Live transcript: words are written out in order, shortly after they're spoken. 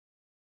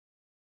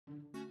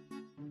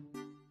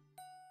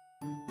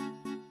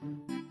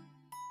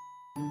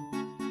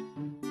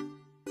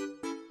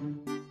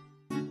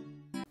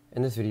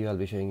In this video, I'll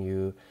be showing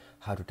you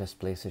how to test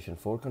PlayStation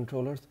 4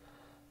 controllers.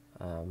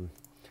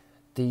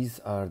 These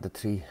are the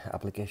three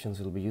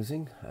applications we'll be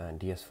using: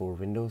 DS4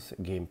 Windows,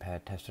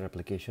 Gamepad Tester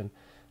application,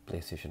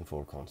 PlayStation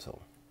 4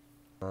 Console.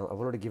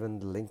 I've already given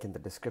the link in the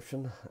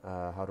description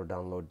how to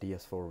download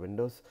DS4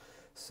 Windows.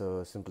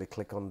 So simply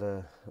click on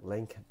the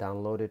link,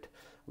 download it.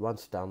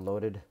 Once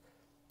downloaded,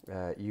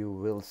 you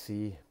will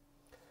see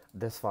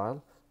this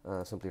file.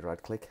 Simply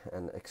right click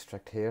and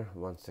extract here.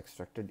 Once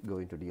extracted, go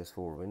into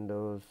DS4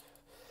 Windows.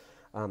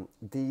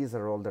 These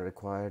are all the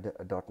required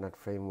 .NET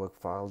framework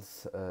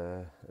files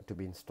to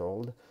be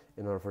installed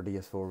in order for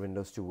DS4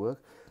 Windows to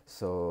work.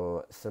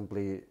 So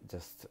simply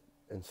just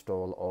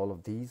install all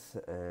of these.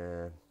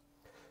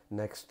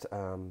 Next,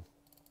 you'll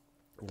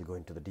go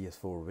into the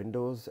DS4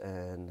 Windows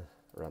and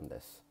run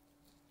this.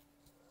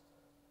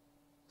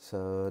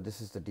 So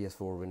this is the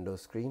DS4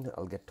 Windows screen.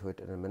 I'll get to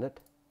it in a minute.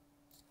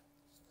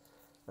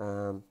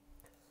 I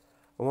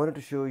wanted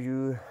to show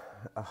you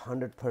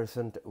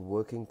 100%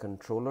 working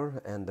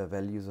controller and the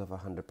values of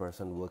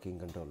 100% working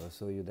controller,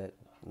 so you that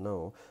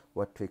know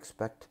what to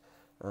expect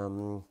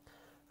from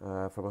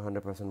a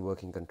 100%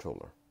 working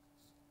controller.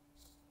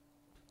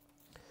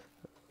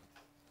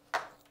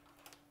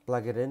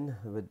 Plug it in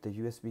with the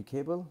USB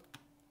cable.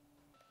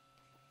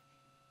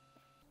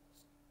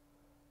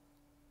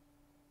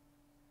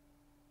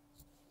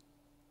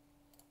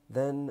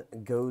 Then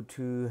go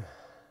to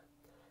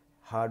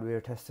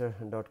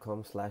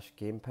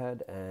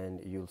hardwaretester.com/gamepad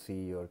and you'll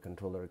see your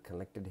controller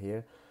connected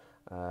here.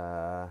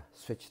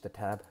 Switch the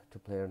tab to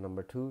player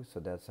number 2, so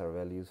that's our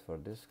values for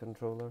this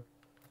controller.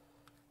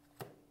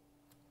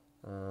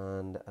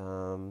 And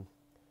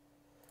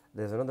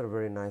there's another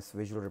very nice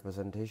visual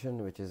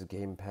representation, which is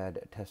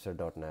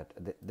gamepadtester.net.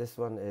 This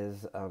one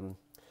is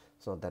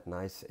it's not that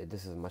nice.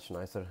 This is much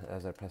nicer.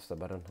 As I press the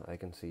button, I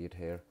can see it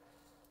here.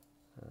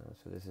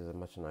 So this is a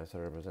much nicer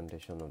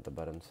representation of the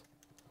buttons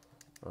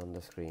on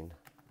the screen.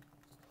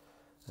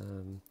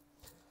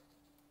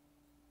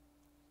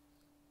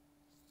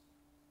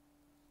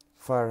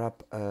 Fire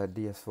up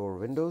DS4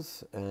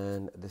 Windows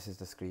and this is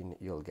the screen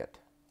you'll get.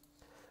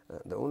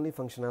 The only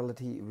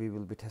functionality we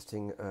will be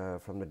testing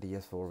from the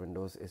DS4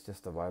 Windows is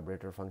just the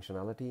vibrator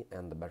functionality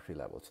and the battery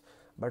levels.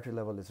 Battery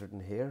level is written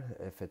here.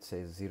 If it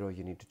says 0,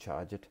 you need to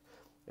charge it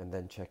and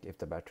then check if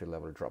the battery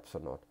level drops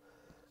or not.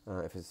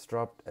 If it's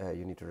dropped,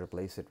 you need to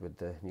replace it with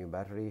the new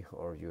battery,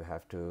 or you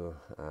have to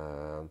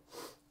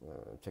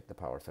check the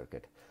power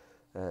circuit.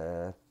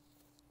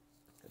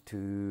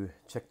 To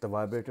check the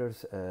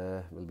vibrators,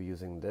 we'll be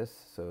using this.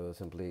 So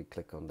simply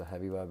click on the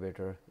heavy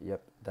vibrator.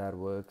 Yep, that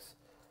works.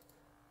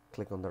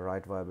 Click on the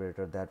right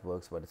vibrator. That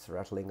works, but it's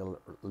rattling a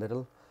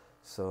little,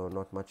 so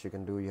not much you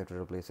can do. You have to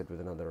replace it with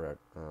another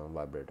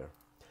vibrator.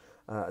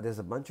 There's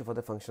a bunch of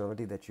other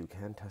functionality that you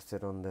can test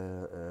it on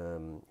the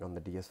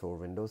DS4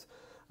 Windows.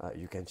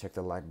 You can check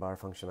the light bar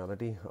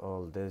functionality,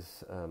 all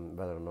this,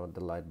 whether or not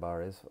the light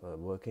bar is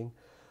working.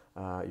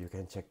 You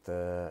can check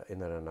the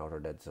inner and outer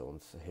dead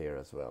zones here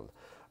as well.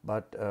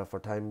 But for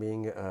time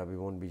being, we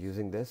won't be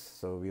using this,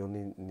 so we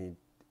only need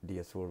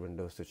DS4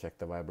 Windows to check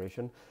the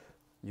vibration.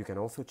 You can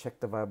also check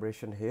the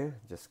vibration here.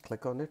 Just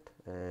click on it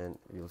and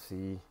you'll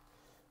see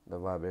the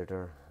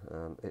vibrator.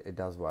 It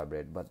does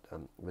vibrate, but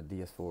with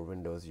DS4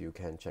 Windows you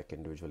can check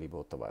individually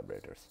both the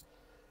vibrators.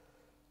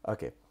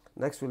 Okay,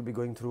 next we'll be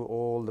going through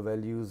all the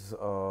values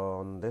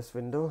on this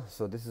window.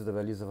 So this is the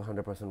values of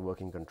 100%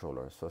 working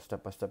controller. So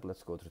step by step,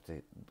 let's go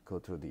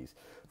through these.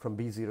 From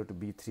B0 to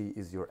B3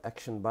 is your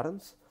action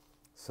buttons.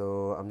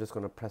 So I'm just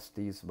going to press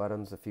these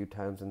buttons a few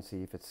times and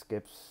see if it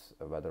skips,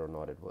 whether or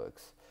not it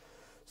works.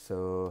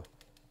 So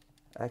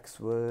X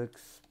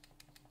works,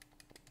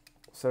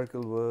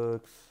 circle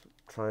works,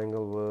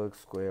 triangle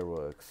works, square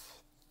works.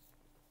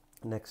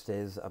 Next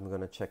is I'm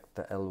going to check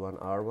the L1,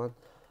 R1.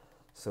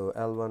 So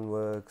L1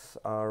 works,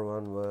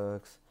 R1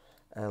 works,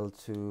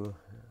 L2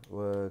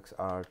 works,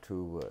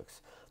 R2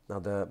 works. Now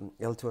the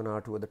L2 and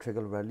R2 are the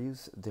trigger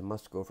values. They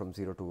must go from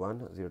 0 to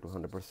 1, 0 to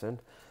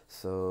 100%.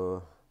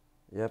 So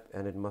yep,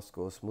 and it must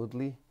go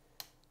smoothly.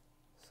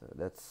 So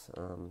that's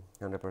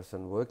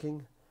 100%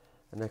 working.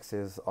 The next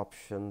is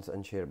options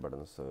and share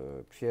buttons.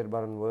 So share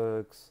button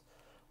works,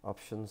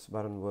 options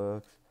button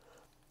works.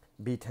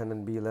 B10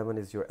 and B11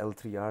 is your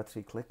L3,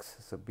 R3 clicks.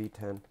 So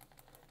B10,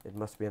 it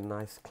must be a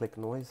nice click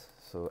noise.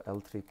 So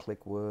L3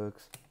 click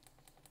works,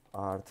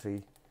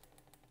 R3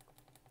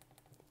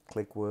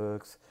 click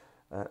works.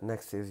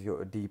 Next is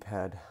your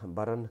D-pad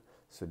button.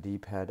 So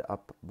D-pad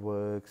up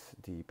works,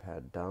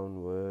 D-pad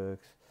down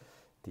works,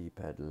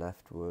 D-pad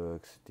left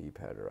works,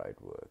 D-pad right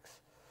works.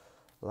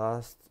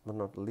 Last but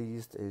not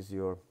least is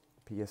your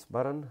PS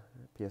button.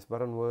 PS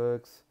button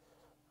works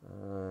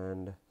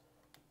and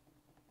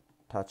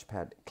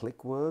touchpad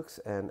click works.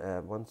 And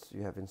once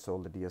you have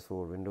installed the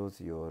DS4 Windows,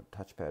 your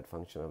touchpad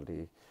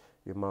functionality,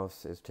 your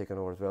mouse is taken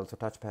over as well. So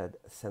touchpad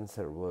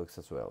sensor works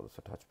as well.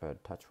 So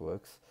touchpad touch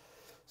works.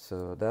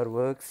 So that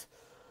works.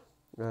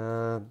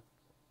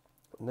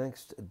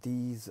 Next,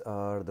 these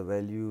are the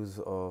values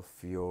of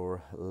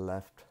your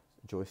left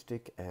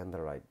joystick and the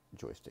right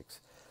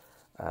joysticks.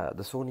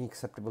 The Sony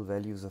acceptable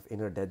values of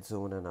inner dead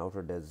zone and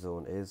outer dead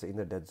zone is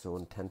inner dead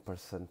zone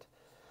 10%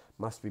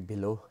 must be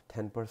below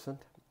 10%,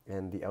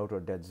 and the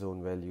outer dead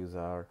zone values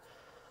are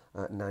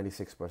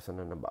 96%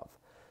 and above.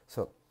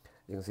 So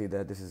you can see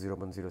that this is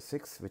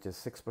 0.06, which is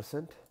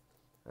 6%,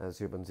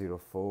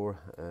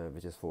 0.04,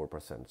 which is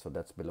 4%. So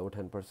that's below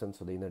 10%.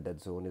 So the inner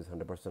dead zone is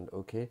 100%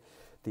 okay.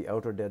 The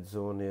outer dead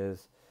zone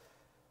is,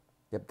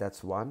 yep,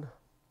 that's 1.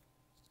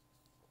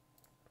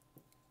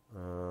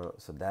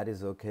 So that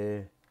is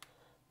okay.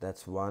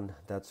 That's 1.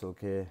 That's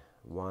okay.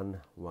 1,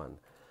 1.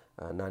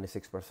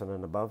 96%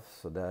 and above.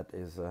 So that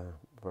is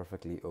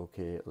perfectly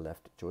okay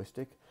left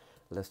joystick.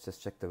 Let's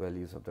just check the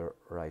values of the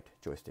right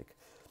joystick.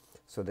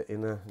 So the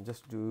inner,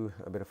 just do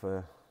a bit of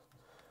a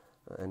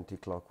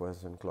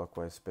anti-clockwise and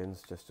clockwise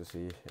spins just to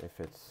see if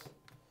it's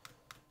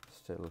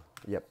still,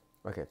 yep,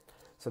 okay.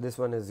 So this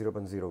one is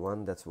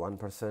 0.01, that's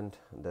 1%,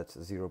 that's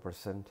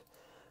 0%.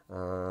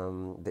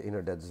 The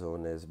inner dead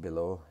zone is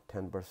below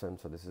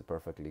 10%, so this is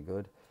perfectly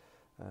good.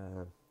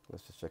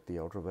 Let's just check the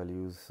outer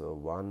values. So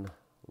 1,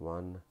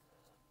 1,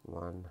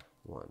 1,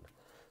 1.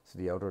 So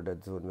the outer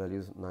dead zone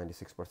values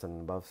 96%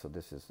 and above, so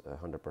this is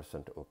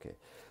 100% okay.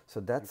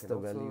 So that's the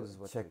values.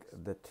 Check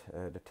that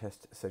the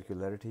test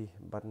circularity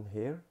button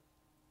here.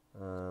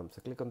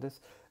 So click on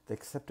this. The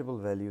acceptable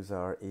values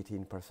are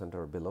 18%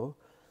 or below.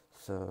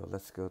 So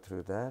let's go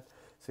through that.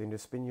 So you need to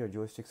spin your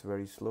joysticks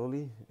very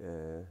slowly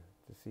to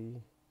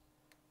see.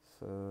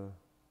 So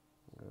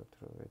go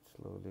through it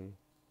slowly.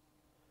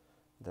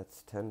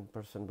 That's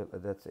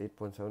 10%, that's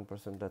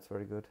 8.7%, that's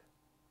very good.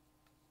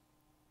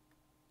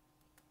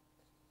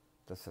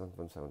 That's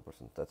 7.7%,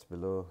 that's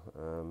below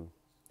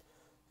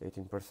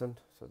 18%,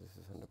 so this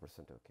is 100%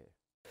 okay.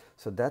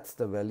 So that's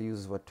the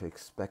values what to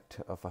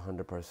expect of a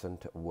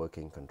 100%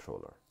 working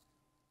controller.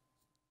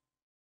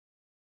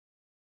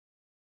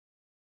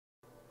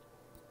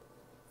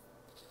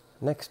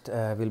 Next,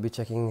 we'll be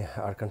checking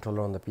our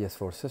controller on the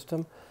PS4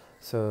 system.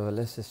 So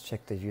let's just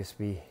check the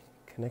USB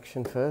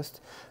connection first.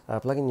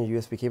 Plug in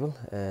your USB cable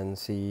and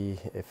see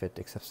if it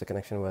accepts the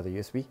connection via the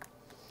USB.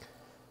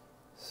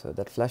 So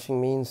that flashing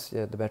means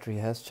the battery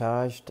has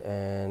charged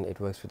and it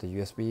works with the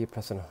USB.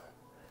 Press on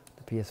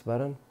the PS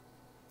button.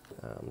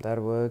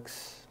 That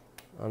works.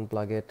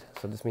 Unplug it.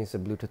 So this means the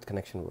Bluetooth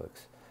connection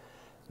works.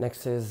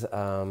 Next is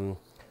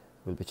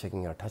we'll be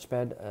checking our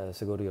touchpad.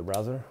 So go to your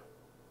browser.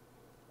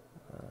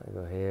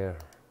 Go here.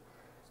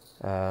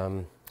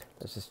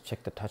 Let's just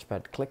check the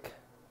touchpad click.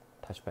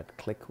 Touchpad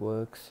click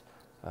works.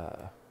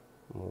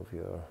 Move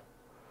your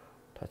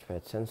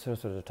touchpad sensor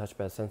so the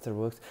touchpad sensor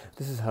works.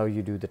 This is how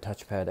you do the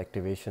touchpad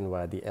activation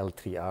via the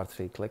L3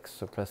 R3 clicks.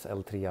 So press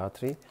L3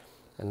 R3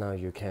 and now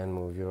you can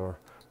move your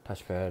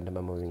touchpad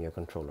by moving your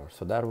controller.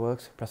 So that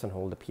works. Press and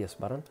hold the PS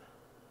button.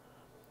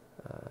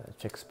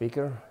 Check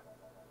speaker.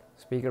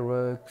 Speaker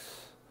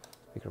works.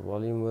 Speaker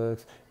volume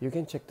works. You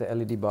can check the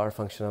LED bar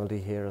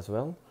functionality here as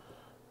well.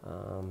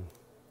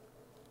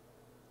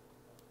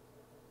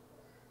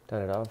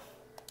 Turn it off.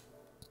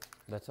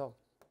 That's all.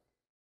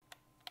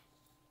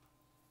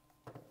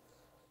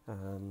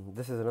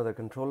 This is another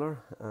controller.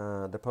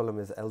 The problem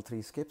is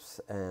L3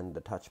 skips and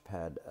the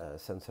touchpad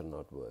sensor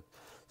not work.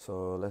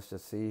 So let's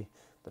just see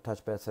the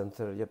touchpad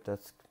sensor. Yep,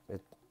 that's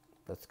it.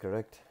 That's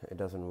correct. It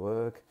doesn't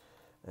work.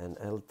 And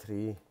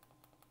L3,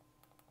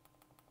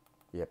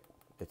 yep,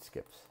 it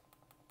skips.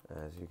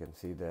 As you can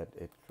see that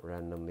it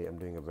randomly, I'm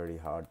doing a very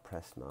hard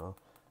press now.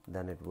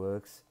 Then it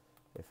works.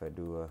 If I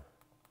do a,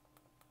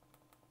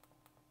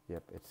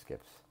 yep, it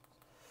skips.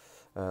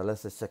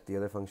 Let's just check the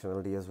other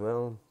functionality as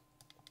well.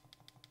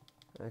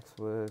 X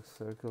works,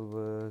 circle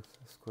works,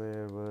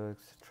 square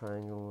works,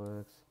 triangle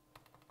works,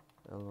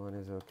 L1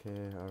 is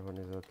okay, R1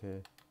 is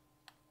okay,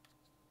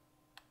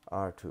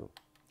 R2.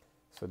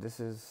 So this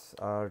is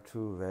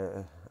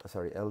R2,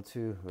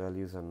 L2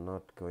 values are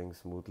not going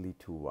smoothly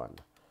to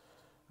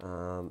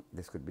 1.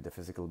 This could be the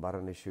physical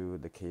button issue,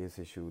 the case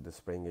issue, the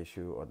spring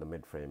issue, or the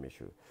mid-frame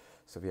issue.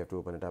 So we have to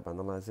open it up,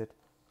 analyze it.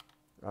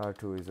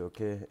 R2 is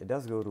okay. It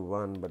does go to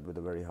 1, but with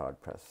a very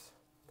hard press.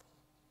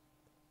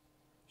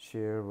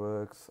 Share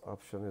works,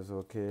 option is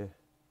okay.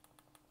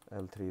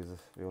 L3 is,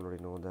 we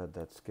already know that,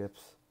 that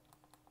skips.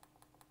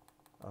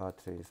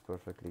 R3 is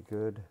perfectly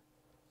good.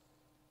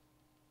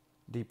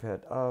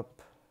 D-pad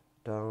up,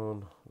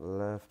 down,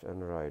 left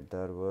and right,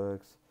 that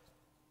works.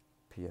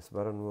 PS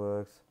button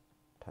works.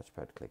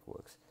 Touchpad click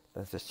works.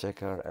 Let's just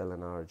check our L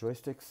and R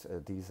joysticks.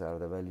 These are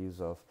the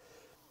values of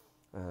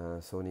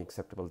Sony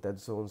acceptable dead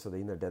zone. So the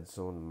inner dead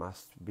zone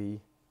must be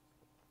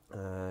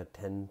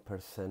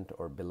 10%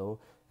 or below,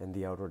 and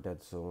the outer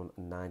dead zone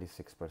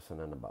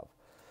 96% and above.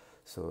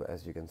 So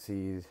as you can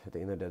see,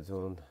 the inner dead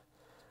zone,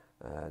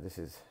 this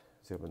is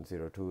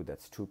 0.02,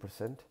 that's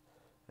 2%,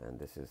 and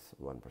this is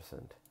 1%.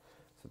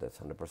 So that's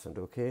 100%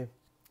 okay.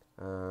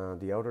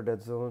 The outer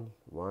dead zone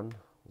 1,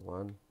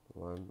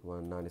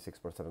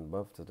 96% and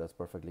above, so that's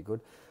perfectly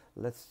good.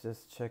 Let's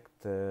just check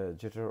the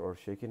jitter or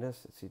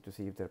shakiness, to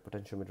see if their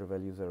potentiometer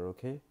values are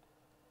okay.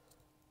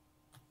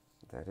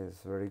 That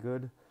is very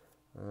good.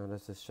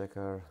 Let's just check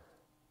our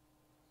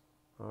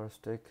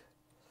R-stick.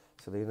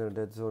 So the inner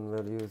dead zone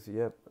values,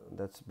 yep,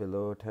 that's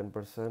below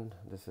 10%.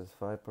 This is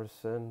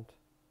 5%.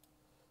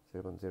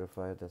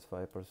 0.05, that's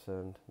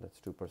 5%. That's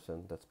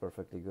 2%. That's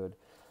perfectly good.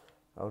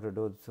 Outer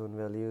dead zone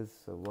values,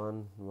 so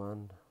 1,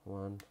 1,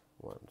 1,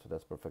 1. So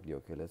that's perfectly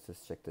okay. Let's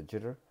just check the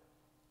jitter.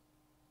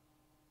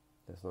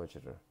 There's no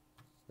jitter.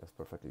 That's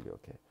perfectly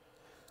okay.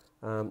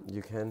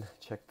 You can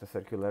check the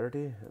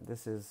circularity.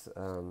 This is,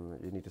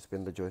 you need to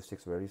spin the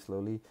joysticks very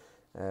slowly.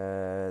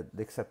 The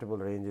acceptable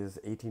range is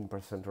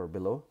 18% or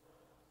below.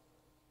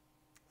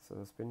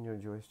 So spin your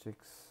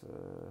joysticks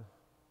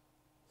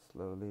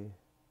slowly.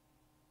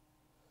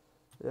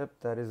 Yep,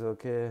 that is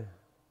okay.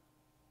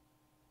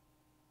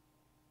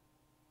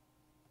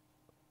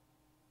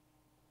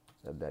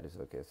 That is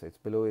okay. So it's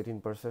below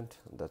 18%.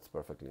 That's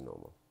perfectly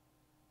normal.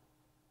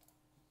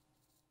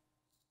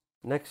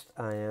 Next,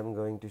 I am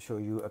going to show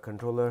you a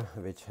controller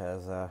which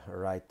has a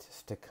right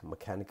stick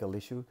mechanical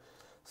issue.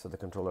 So the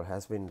controller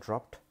has been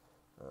dropped.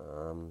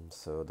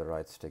 So the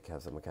right stick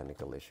has a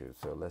mechanical issue.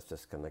 So let's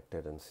just connect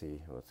it and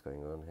see what's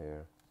going on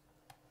here.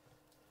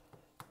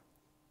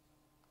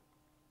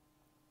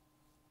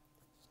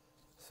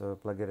 So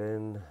plug it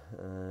in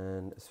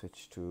and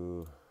switch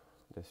to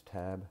this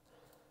tab.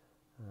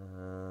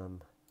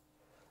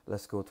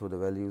 Let's go through the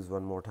values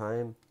one more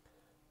time.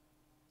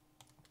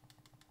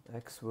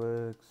 X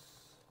works,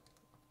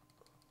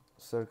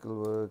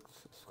 circle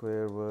works,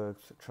 square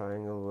works,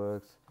 triangle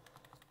works,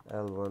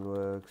 L1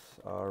 works,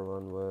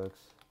 R1 works,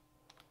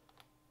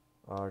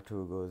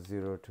 R2 goes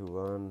 0 to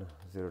 1,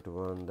 0 to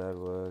 1, that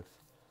works,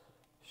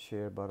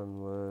 share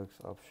button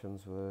works,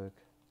 options work,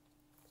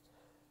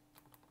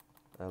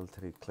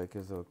 L3 click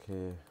is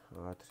okay,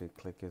 R3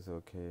 click is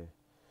okay,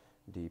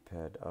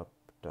 D-pad up,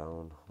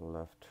 down,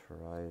 left,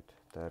 right,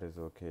 that is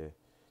okay,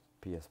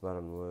 PS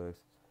button works,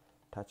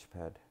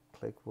 touchpad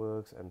click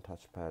works, and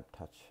touchpad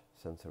touch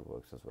sensor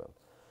works as well.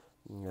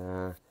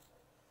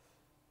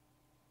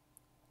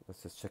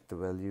 Let's just check the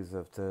values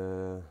of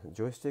the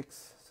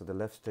joysticks. So the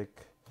left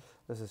stick,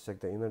 let's just check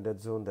the inner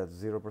dead zone, that's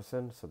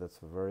 0%, so that's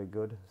very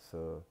good.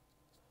 So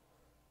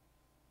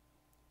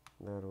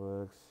that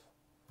works.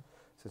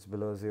 So it's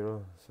below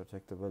 0, so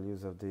check the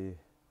values of the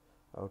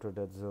outer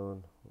dead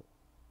zone.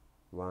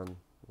 1,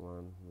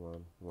 1,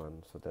 1,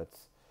 1, so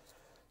that's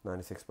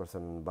 96%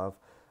 and above.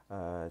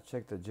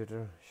 Check the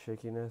jitter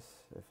shakiness,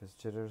 if it's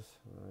jitters,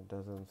 it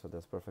doesn't, so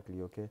that's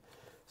perfectly okay.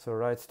 So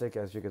right stick,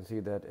 as you can see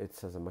that it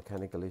has a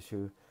mechanical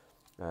issue.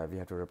 We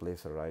have to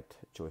replace the right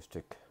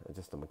joystick,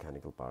 just the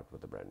mechanical part,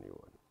 with a brand new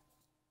one.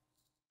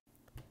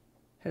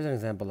 Here's an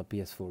example of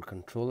PS4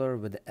 controller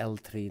with the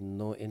L3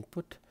 no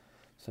input.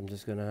 So I'm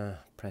just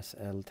gonna press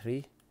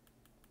L3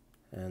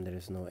 and there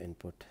is no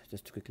input.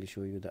 Just to quickly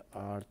show you the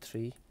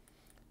R3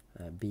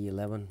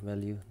 B11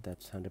 value,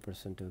 that's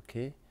 100%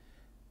 okay.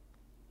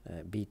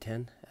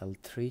 B10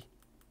 L3,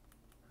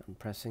 I'm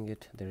pressing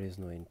it, there is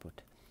no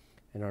input.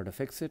 In order to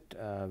fix it,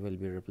 we'll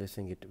be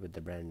replacing it with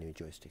the brand new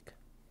joystick.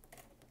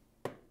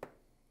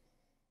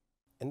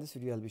 In this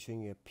video I'll be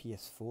showing you a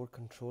PS4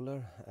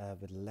 controller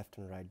with left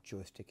and right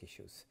joystick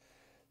issues.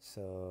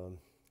 So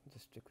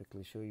just to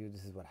quickly show you,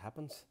 this is what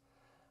happens.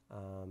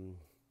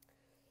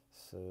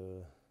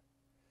 So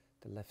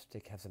the left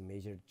stick has a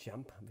major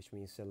jump, which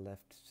means the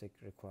left stick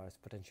requires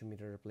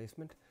potentiometer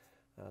replacement.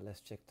 Let's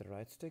check the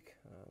right stick.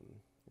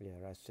 Yeah,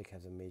 right stick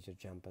has a major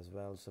jump as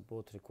well, so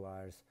both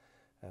requires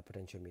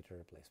potentiometer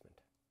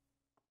replacement.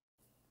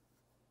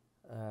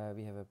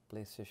 We have a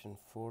PlayStation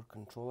 4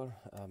 controller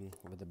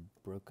with a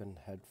broken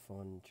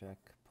headphone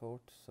jack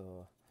port.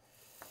 So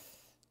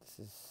this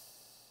is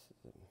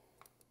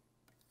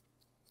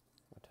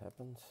what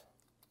happens.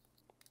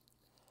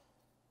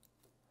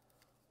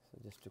 So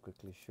just to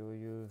quickly show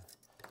you,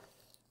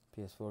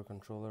 PS4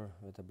 controller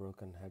with a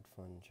broken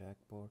headphone jack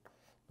port.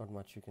 Not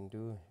much you can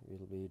do.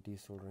 We'll be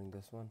desoldering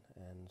this one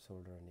and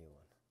solder a new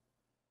one.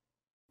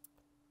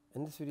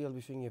 In this video I'll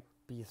be showing you a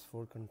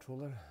PS4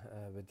 controller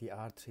with the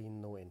R3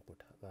 no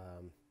input.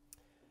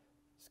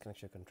 Just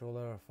connect your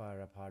controller,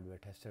 fire up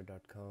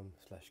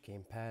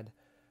hardwaretester.com/gamepad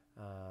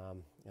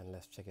and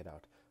let's check it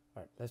out.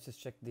 Alright, let's just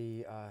check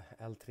the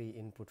L3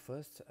 input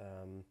first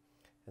and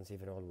see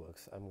if it all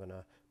works. I'm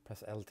gonna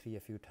press L3 a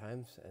few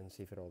times and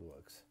see if it all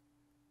works.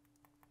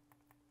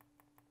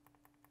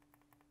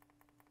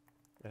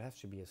 It has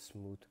to be a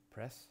smooth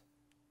press.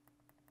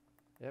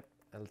 Yep,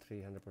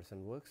 L3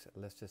 100% works.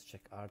 Let's just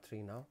check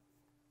R3 now.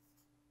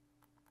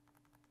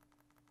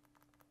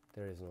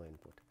 There is no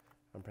input.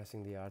 I'm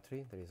pressing the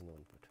R3, there is no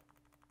input.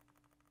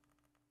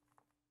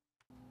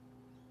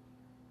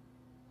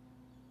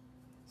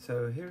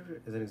 So here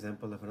is an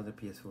example of another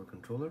PS4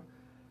 controller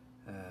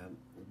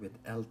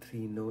with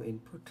L3 no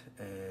input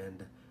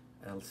and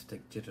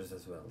L-Stick Jitters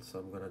as well. So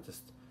I'm gonna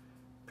just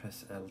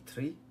press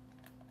L3.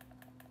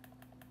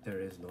 There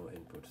is no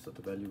input. So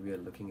the value we are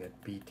looking at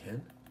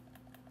B10,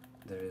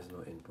 there is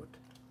no input.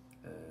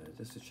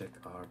 Just to check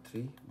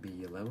R3,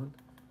 B11,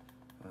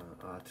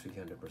 R3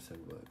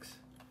 100% works.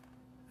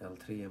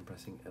 L3, I'm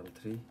pressing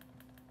L3,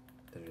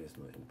 there is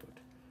no input.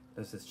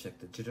 Let's just check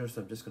the jitters.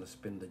 I'm just going to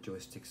spin the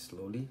joystick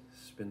slowly.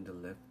 Spin the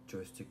left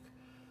joystick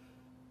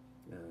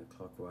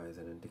clockwise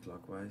and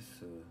anti-clockwise.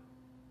 So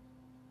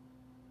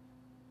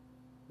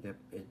yep,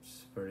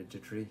 it's very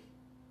jittery.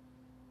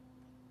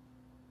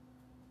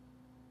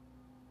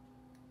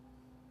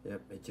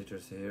 Yep, it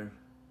jitters here,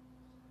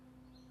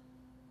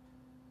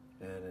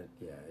 and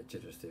it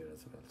jitters there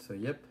as well. So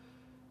yep,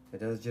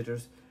 it has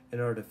jitters. In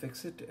order to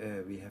fix it,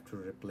 we have to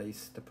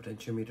replace the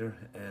potentiometer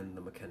and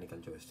the mechanical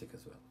joystick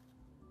as well.